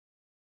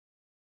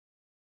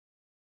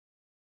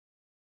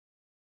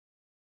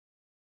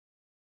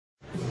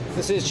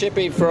This is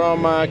Chippy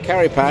from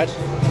CarryPad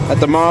at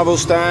the Marvel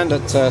stand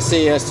at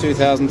CES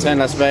 2010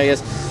 Las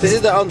Vegas. This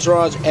is the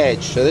Entourage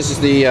Edge. So this is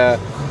the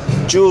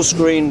dual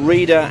screen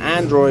reader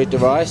Android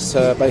device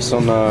based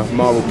on a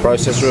Marvel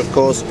processor, of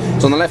course.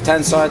 So on the left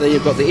hand side there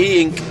you've got the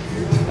e-ink,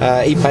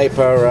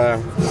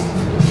 e-paper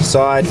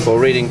side for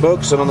reading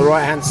books, and on the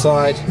right hand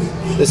side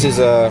this is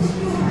a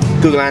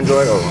Google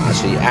Android, or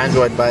actually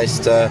Android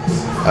based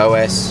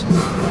OS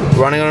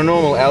running on a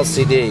normal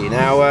LCD.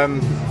 Now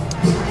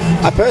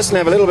I personally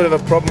have a little bit of a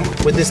problem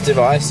with this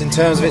device in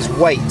terms of its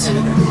weight.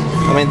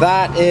 I mean,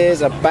 that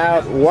is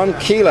about 1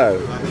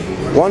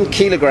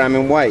 kilogram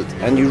in weight,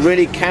 and you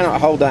really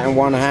cannot hold that in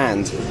one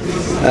hand.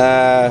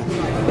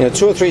 You know,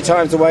 2 or 3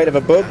 times the weight of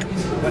a book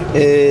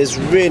is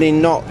really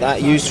not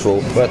that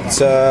useful. But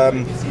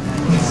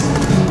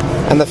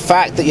and the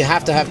fact that you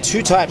have to have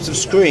 2 types of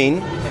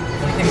screen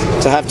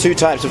to have 2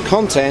 types of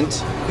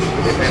content,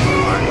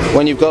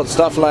 when you've got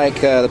stuff like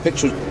the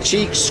pixel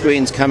cheek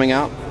screens coming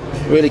up,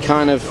 really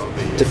kind of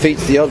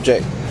defeats the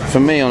object for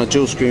me on a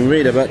dual screen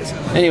reader. But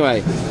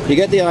anyway, you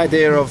get the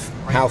idea of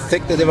how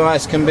thick the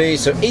device can be.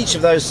 So each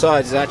of those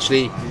sides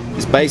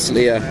is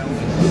basically a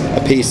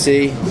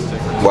PC.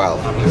 Well,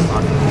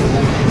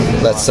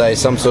 let's say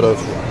some sort of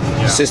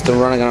system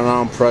running on an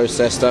ARM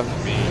processor.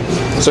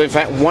 So in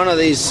fact, one of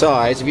these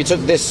sides, if you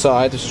took this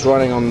side, which is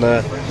running on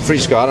the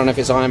FreeSky, I don't know if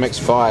it's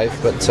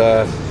IMX5, but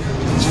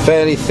it's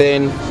fairly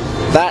thin.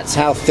 That's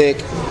how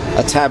thick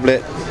a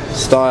tablet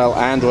style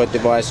Android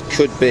device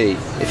could be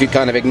if you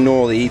kind of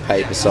ignore the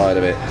e-paper side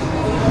of it.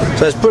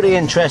 So it's pretty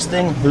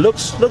interesting.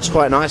 Looks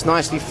quite nice,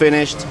 nicely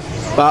finished.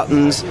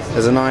 Buttons.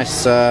 There's a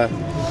nice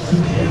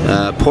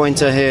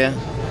pointer here,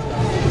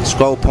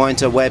 scroll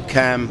pointer,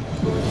 webcam,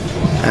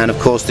 and of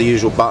course the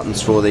usual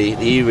buttons for the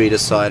e-reader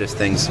side of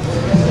things.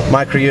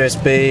 Micro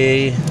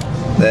USB.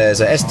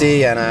 There's a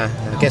SD and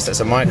I guess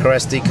that's a micro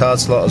SD card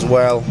slot as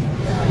well.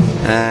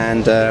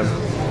 And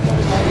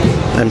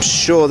I'm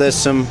sure there's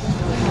some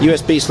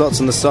USB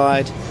slots on the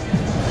side,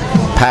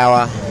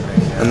 power,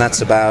 and that's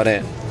about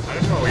it.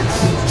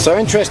 So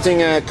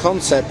interesting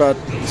concept, but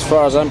as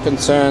far as I'm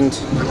concerned,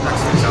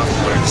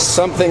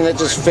 something that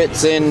just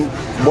fits in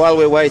while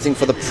we're waiting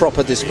for the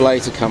proper display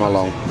to come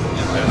along.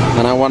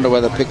 And I wonder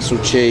whether Pixel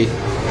Chi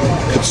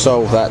could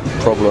solve that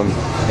problem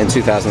in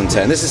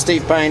 2010. This is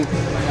Steve Payne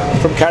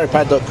from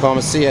CarryPad.com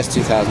at CES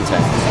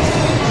 2010.